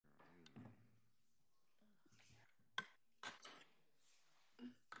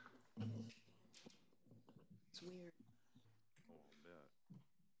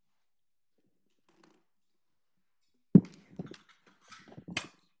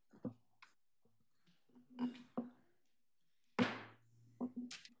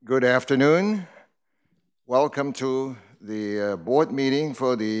Good afternoon. Welcome to the board meeting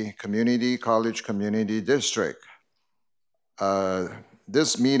for the Community College Community District.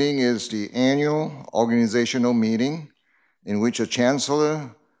 This meeting is the annual organizational meeting in which a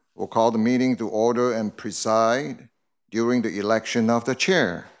chancellor will call the meeting to order and preside during the election of the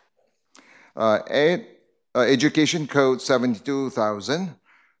chair. Education Code 72,000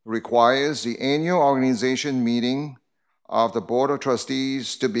 requires the annual organization meeting of the Board of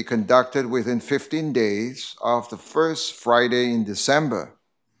Trustees to be conducted within 15 days of the first Friday in December.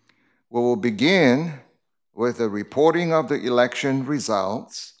 We will begin with the reporting of the election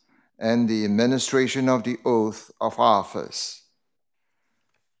results and the administration of the oath of office.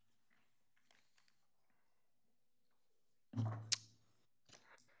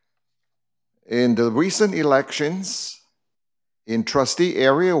 In the recent elections, in Trustee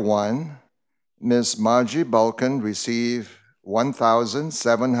Area 1, Ms. Margie Balkan received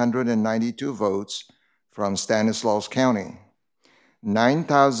 1,792 votes from Stanislaus County,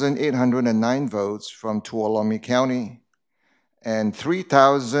 9,809 votes from Tuolumne County, and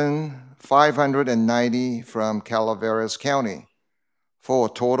 3,590 from Calaveras County, for a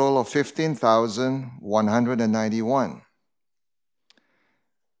total of 15,191.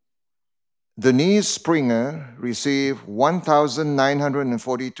 Denise Springer received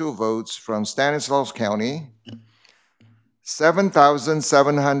 1,942 votes from Stanislaus County,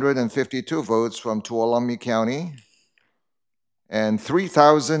 7,752 votes from Tuolumne County, and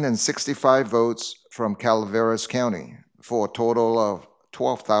 3,065 votes from Calaveras County, for a total of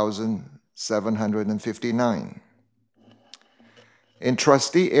 12,759. In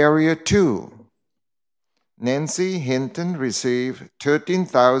Trustee Area 2, Nancy Hinton received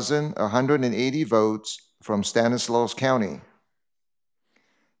 13,180 votes from Stanislaus County.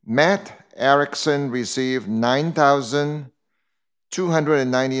 Matt Erickson received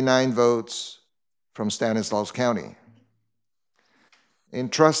 9,299 votes from Stanislaus County. In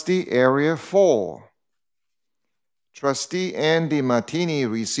Trustee Area 4, Trustee Andy Martini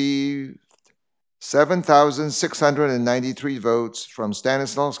received 7,693 votes from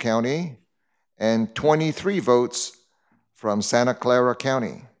Stanislaus County and 23 votes from Santa Clara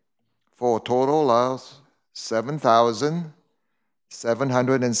County, for a total of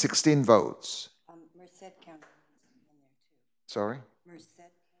 7,716 votes. Merced County. Sorry? Merced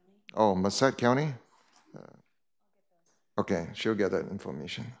County. Oh, Merced County? Okay, she'll get that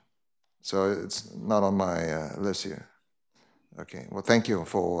information. So it's not on my list here. Okay, well, thank you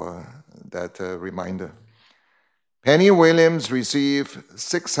for that reminder. Penny Williams received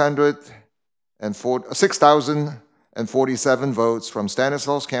 6,047 votes from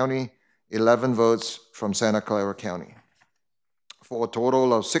Stanislaus County, 11 votes from Santa Clara County, for a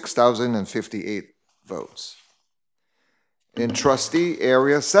total of 6,058 votes. In Trustee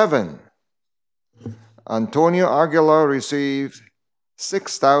Area 7, Antonio Aguilar received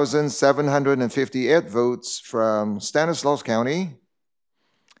 6,758 votes from Stanislaus County.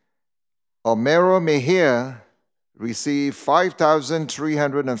 Homero Mejia received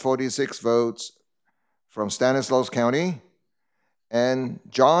 5,346 votes from Stanislaus County, and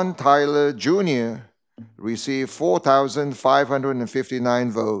John Tyler Jr. received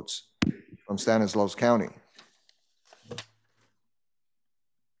 4,559 votes from Stanislaus County.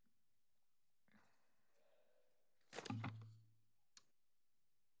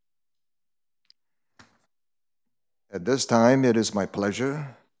 At this time, it is my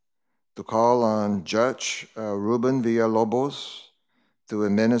pleasure to call on Judge Ruben Villalobos to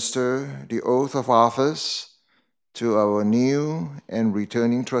administer the oath of office to our new and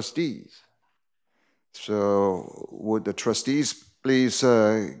returning trustees. So would the trustees please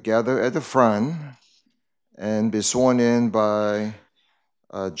gather at the front and be sworn in by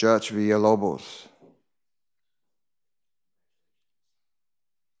Judge Villalobos.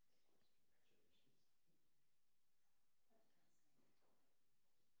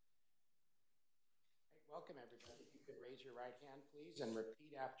 Welcome, everybody. If you could raise your right hand, please, and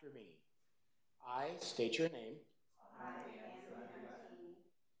repeat after me. I state your name.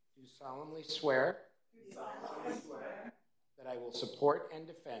 Do solemnly swear that I will support and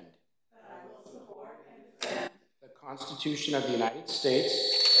defend the Constitution of the United States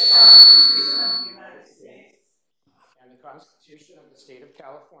and the Constitution of the State of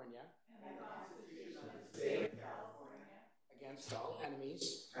California against all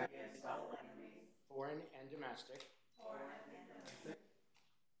enemies, foreign and domestic,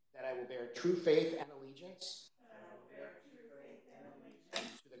 that I will bear true faith and allegiance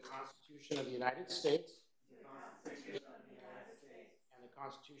to the Constitution of the United States and the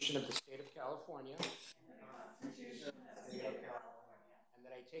Constitution of the State of California, and that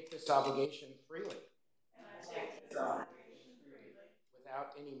that I take this obligation freely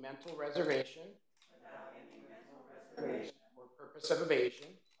without any mental reservation or purpose of evasion,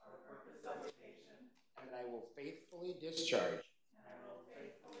 and that I will faithfully discharge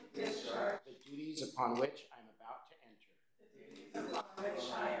the duties upon which I'm about to enter.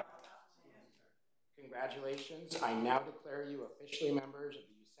 Congratulations. I now declare you officially members of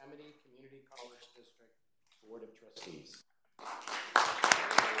the Yosemite Community College District Board of Trustees.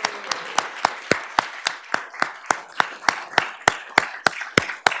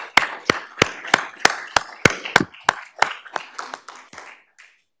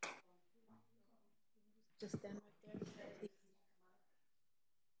 Just stand right there, please.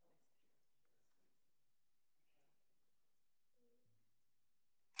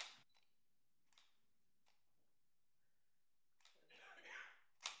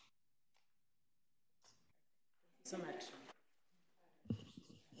 So much.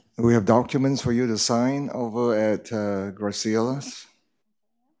 We have documents for you to sign over at Graciela's.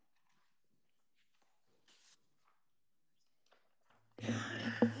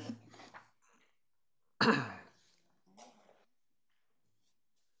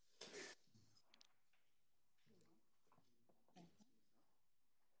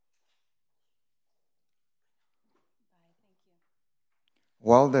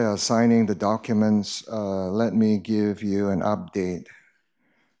 While they are signing the documents, let me give you an update.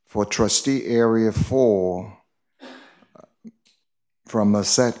 For Trustee Area 4 from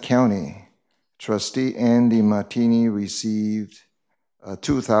Merced County, Trustee Andy Martini received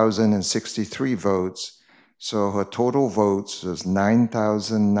 2,063 votes, so her total votes was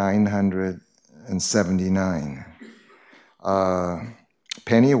 9,979.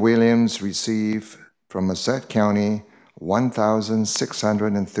 Penny Williams received from Merced County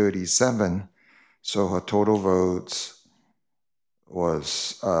 1,637, so her total votes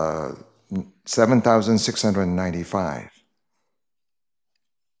was 7,695.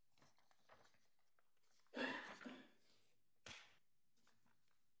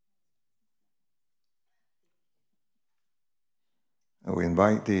 We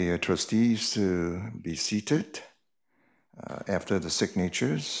invite the trustees to be seated after the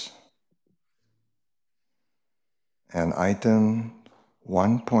signatures. And item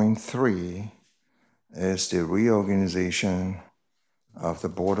 1.3 is the reorganization of the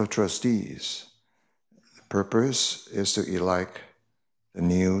Board of Trustees. The purpose is to elect the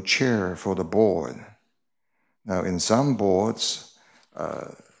new chair for the board. Now, in some boards,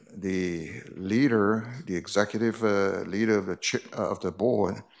 the leader, the executive leader of the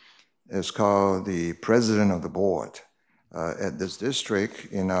board is called the president of the board. At this district,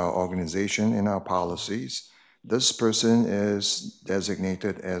 in our organization, in our policies, this person is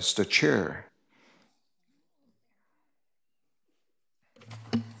designated as the chair.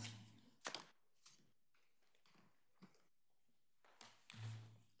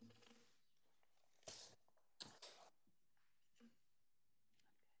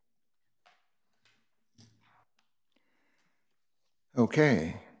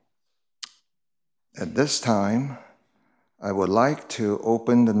 Okay. At this time, I would like to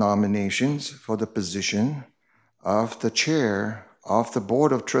open the nominations for the position of the chair of the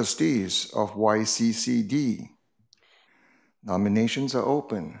Board of Trustees of YCCD. Nominations are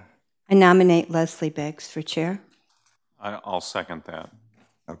open. I nominate Leslie Beggs for chair. I'll second that.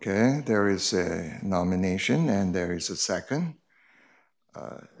 Okay, there is a nomination and there is a second.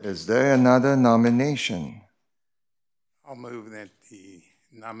 Is there another nomination? I'll move that the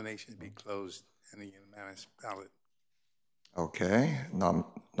nominations be closed in a unanimous ballot. Okay,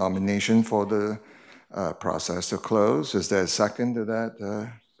 nomination for the process to close. Is there a second to that?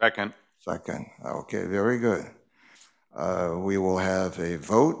 Second. Second. Okay, very good. We will have a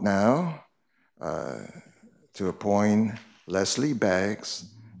vote now to appoint Leslie Beggs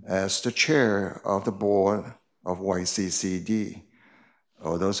as the chair of the board of YCCD.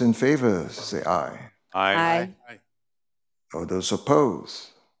 All those in favor, say aye. Aye. Aye. All those opposed,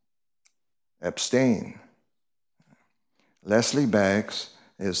 abstain. Leslie Beggs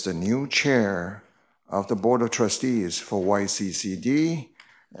is the new chair of the Board of Trustees for YCCD,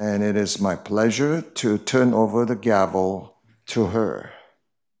 and it is my pleasure to turn over the gavel to her.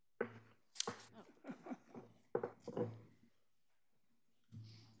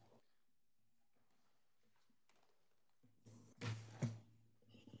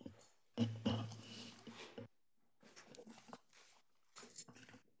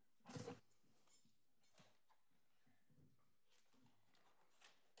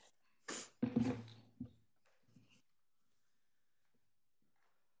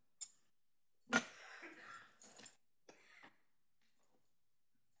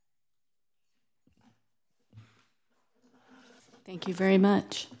 Thank you very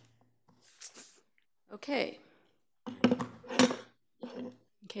much. Okay. In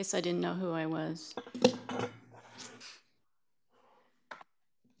case I didn't know who I was.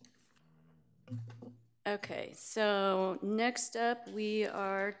 Okay, so next up we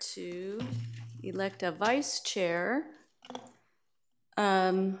are to elect a vice chair.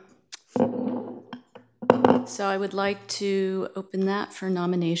 So I would like to open that for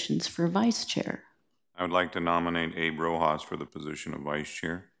nominations for vice chair. I would like to nominate Abe Rojas for the position of vice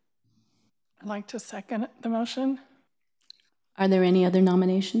chair. I'd like to second the motion. Are there any other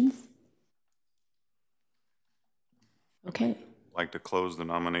nominations? Okay. I'd like to close the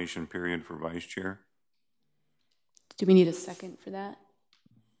nomination period for vice chair. Do we need a second for that?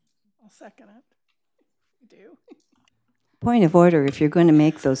 I'll second it. You do? Point of order, if you're going to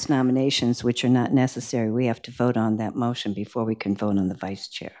make those nominations, which are not necessary, we have to vote on that motion before we can vote on the vice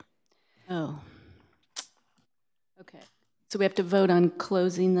chair. Oh. Okay. So we have to vote on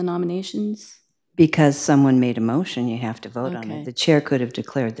closing the nominations? Because someone made a motion, you have to vote on Okay. it. The chair could have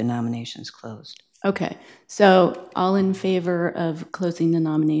declared the nominations closed. Okay. So all in favor of closing the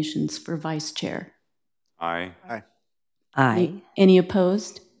nominations for vice chair? Aye. Aye. Any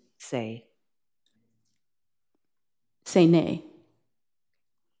opposed? Say. Say nay.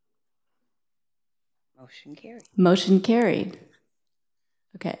 Motion carried. Motion carried.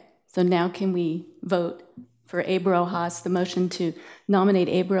 Okay. So now can we vote for Abe Rojas, the motion to nominate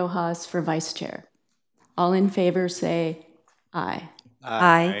Abe Rojas for vice chair? All in favor say aye.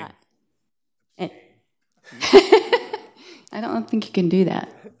 Aye. And- I don't think you can do that.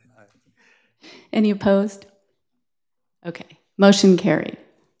 Any opposed? Okay, motion carried.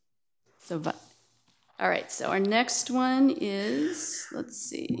 So, all right, so our next one is, let's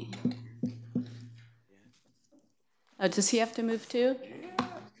see. Oh, does he have to move too?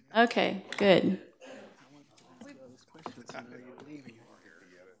 Okay, good.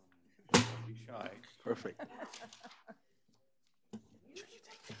 Perfect.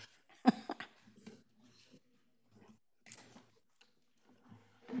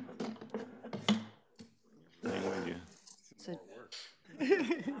 So,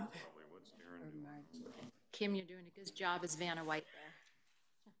 Kim, you're doing a good job as Vanna White there.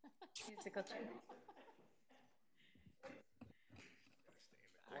 Musical chair.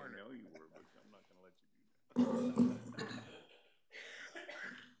 I know you were, but I'm not going to let you do that.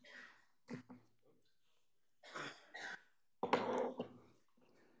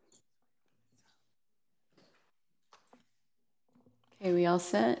 Okay, we all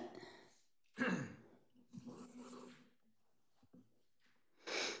set?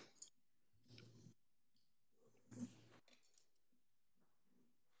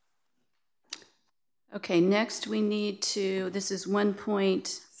 Okay, next we need to, this is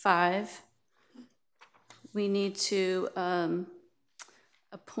 1.5. We need to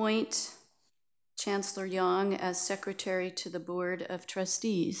appoint Chancellor Young as secretary to the Board of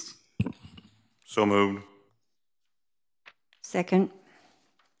Trustees. So moved. second.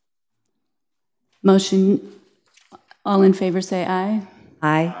 Motion, all in favor say aye.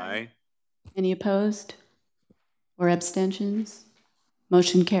 Aye. Aye. Any opposed or abstentions?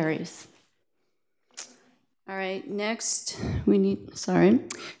 Motion carries. All right, next we need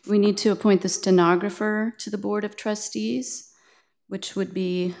to appoint the stenographer to the Board of Trustees, which would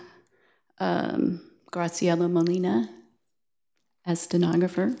be Graciela Molina as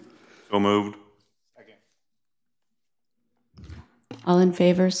stenographer. So moved. All in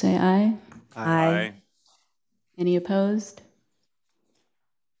favor say aye. Aye. Any opposed?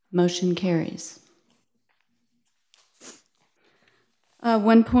 Motion carries.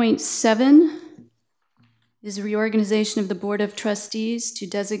 1.7 is reorganization of the Board of Trustees to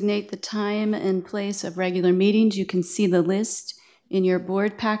designate the time and place of regular meetings. You can see the list in your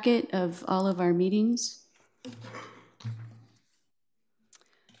board packet of all of our meetings.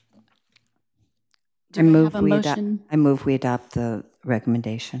 Do I have a motion? I move we adopt the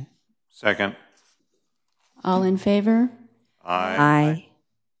recommendation. Second. All in favor? Aye. Aye.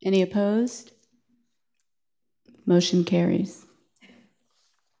 Any opposed? Motion carries.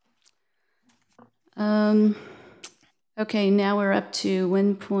 Okay, now we're up to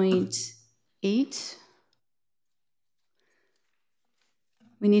 1.8.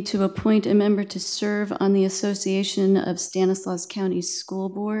 We need to appoint a member to serve on the Association of Stanislaus County School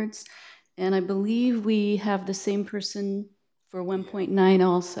Boards, and I believe we have the same person for 1.9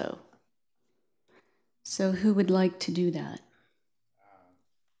 also. So who would like to do that?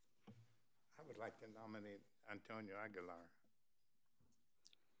 I would like to nominate Antonio Aguilar.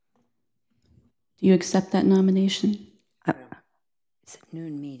 Do you accept that nomination? It's a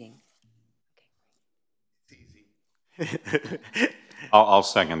noon meeting. It's easy. I'll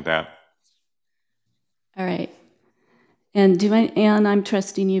second that. All right. And Ann, I'm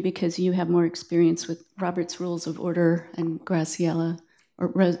trusting you because you have more experience with Robert's Rules of Order and Graciela, or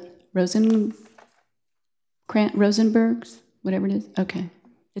Rosenberg's, whatever it is. Okay.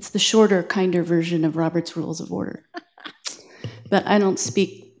 It's the shorter, kinder version of Robert's Rules of Order. But I don't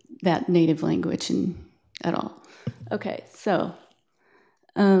speak that native language at all. Okay, so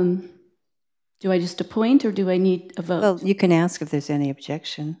do I just appoint or do I need a vote? Well, you can ask if there's any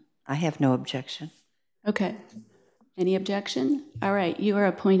objection. I have no objection. Okay. Any objection? All right, you are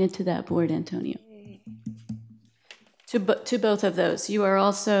appointed to that board, Antonio. To both of those. You are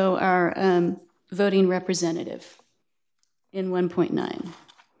also our voting representative in 1.9.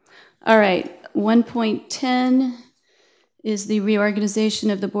 All right, 1.10 is the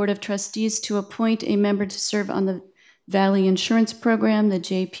reorganization of the Board of Trustees to appoint a member to serve on the Valley Insurance Program, the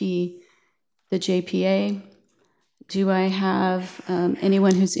JPA. Do I have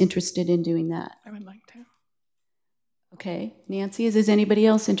anyone who's interested in doing that? I would like to. Okay, Nancy, is anybody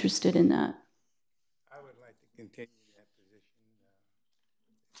else interested in that? I would like to continue that position.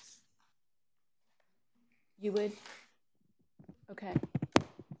 You would? Okay.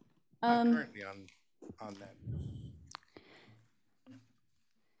 I'm currently on that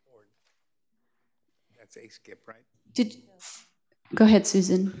board. That's A-Skip, right? Go ahead,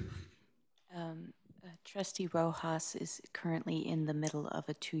 Susan. Trustee Rojas is currently in the middle of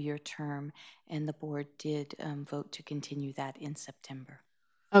a 2-year term, and the board did vote to continue that in September.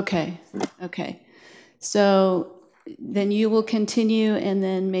 Okay. So then you will continue, and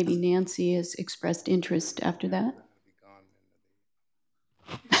then maybe Nancy has expressed interest after that?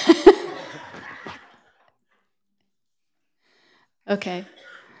 Okay.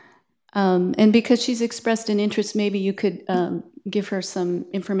 And because she's expressed an interest, maybe you could give her some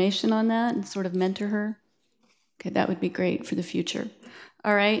information on that and sort of mentor her. Okay, that would be great for the future.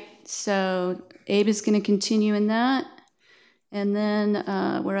 All right, so Abe is going to continue in that. And then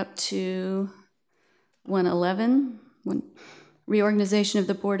we're up to 111. Reorganization of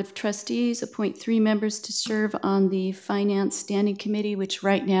the Board of Trustees. Appoint 3 members to serve on the Finance Standing Committee, which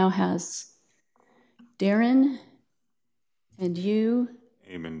right now has Darren and you.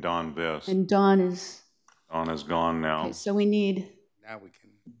 Abe and Don Best. And Don is gone now. Okay, so we need. Now I'll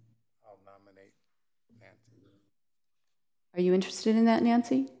nominate Nancy. Are you interested in that,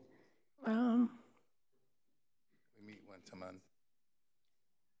 Nancy? We meet once a month.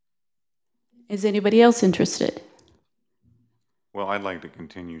 Is anybody else interested? Well, I'd like to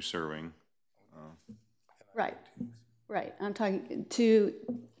continue serving. Right. I'm talking to.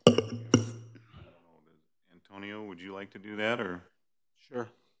 Antonio, would you like to do that, or? Sure.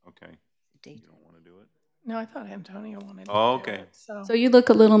 Okay. You don't want to do it? No, I thought Antonio wanted to okay. do it. So you look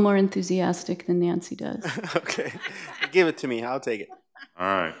a little more enthusiastic than Nancy does. Okay. Give it to me. I'll take it. All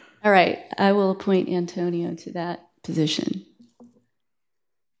right. All right. I will appoint Antonio to that position.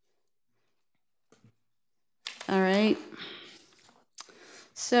 All right.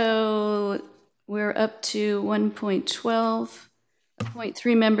 So we're up to 1.12. Appoint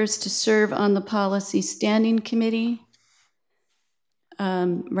 3 members to serve on the Policy Standing Committee.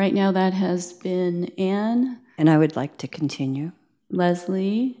 Right now that has been Anne. And I would like to continue.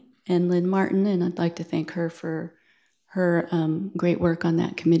 Leslie and Lynn Martin, and I'd like to thank her for her great work on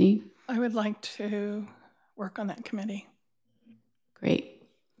that committee. I would like to work on that committee. Great.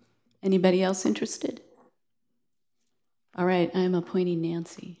 Anybody else interested? All right, I'm appointing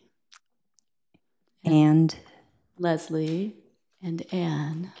Nancy. And Leslie and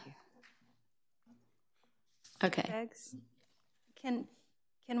Anne. Okay. Eggs. Can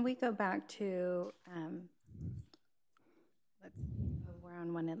we go back to, we're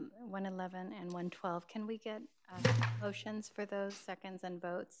on 111 and 112. Can we get motions for those seconds and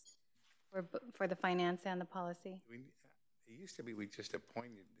votes for the finance and the policy? It used to be we just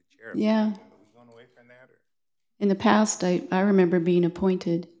appointed the chair. Yeah. Are we going away from that? Or? In the past, I remember being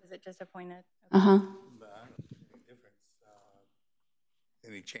appointed. Was it just appointed? Okay. Uh-huh. Any difference?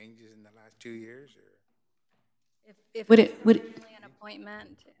 Any changes in the last 2 years? Or? If Would it's it- would- only an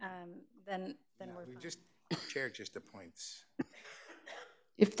appointment, then we're fine. Chair just appoints.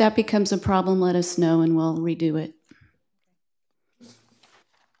 If that becomes a problem, let us know and we'll redo it.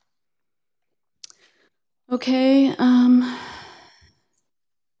 Okay.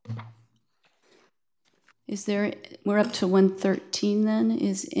 We're up to 113 then.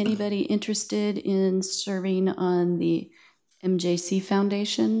 Is anybody interested in serving on the MJC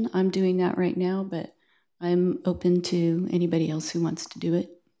Foundation? I'm doing that right now, but I'm open to anybody else who wants to do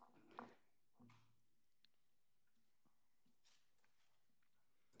it.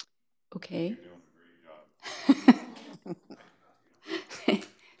 Okay.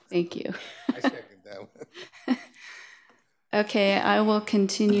 Thank you. I second that one. Okay, I will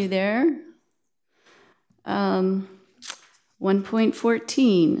continue there.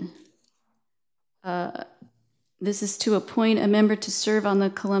 1.14. This is to appoint a member to serve on the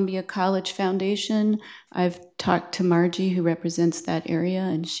Columbia College Foundation. I've talked to Margie, who represents that area,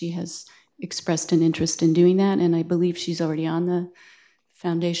 and she has expressed an interest in doing that, and I believe she's already on the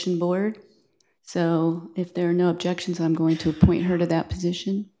foundation board. So if there are no objections, I'm going to appoint her to that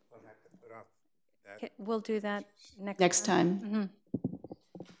position. Okay, we'll do that Next time. Mm-hmm.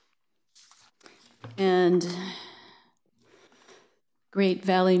 And Great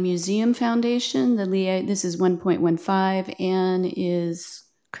Valley Museum Foundation, this is 1.15. Anne is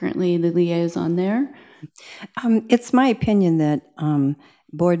currently the liaison there. It's my opinion that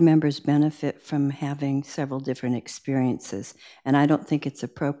board members benefit from having several different experiences, and I don't think it's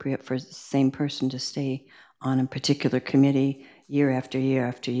appropriate for the same person to stay on a particular committee year after year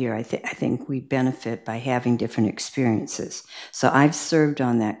after year. I think we benefit by having different experiences. So I've served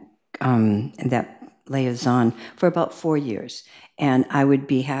on that liaison for about 4 years, and I would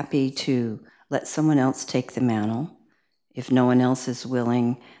be happy to let someone else take the mantle. If no one else is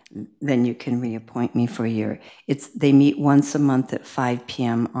willing, then you can reappoint me for a year. They meet once a month at 5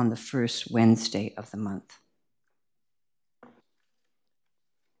 p.m. on the first Wednesday of the month.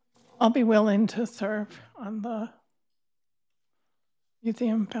 I'll be willing to serve on the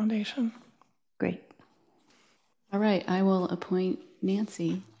Museum Foundation. Great. All right, I will appoint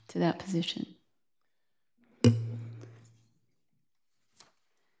Nancy to that position.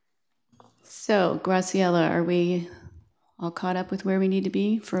 So, Graciela, are we all caught up with where we need to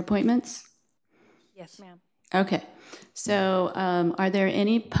be for appointments? Yes, ma'am. Okay. So, are there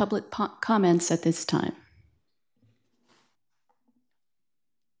any public comments at this time?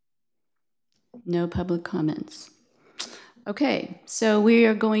 No public comments. Okay, so we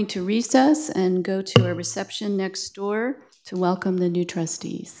are going to recess and go to a reception next door to welcome the new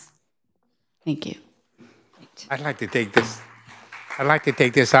trustees. Thank you. I'd like to take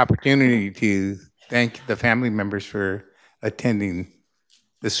this opportunity to thank the family members for attending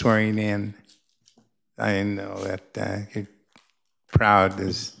the swearing in. I know that you're proud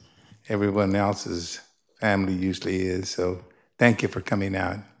as everyone else's family usually is. So thank you for coming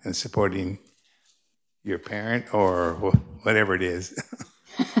out and supporting your parent or whatever it is.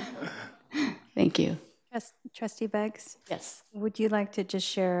 Thank you. Trustee Beggs? Yes. Would you like to just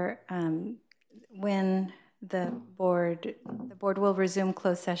share when the board will resume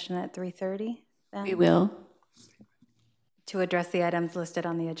closed session at 3:30? We will. To address the items listed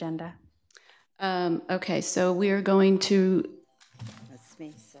on the agenda. Okay, so we are going to... That's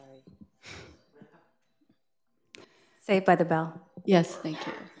me, sorry. Saved by the bell. Yes, thank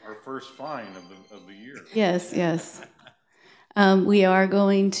you. Our first fine of the year. Yes, yes. We are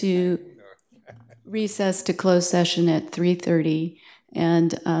going to recess to closed session at 3:30,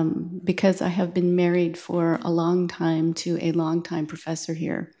 and because I have been married for a long time to a longtime professor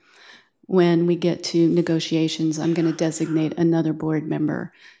here, when we get to negotiations, I'm going to designate another board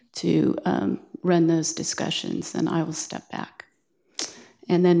member to run those discussions, and I will step back.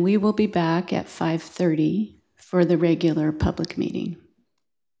 And then we will be back at 5:30 for the regular public meeting.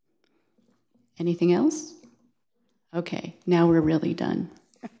 Anything else? Okay, now we're really done.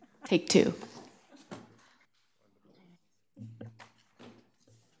 Take two.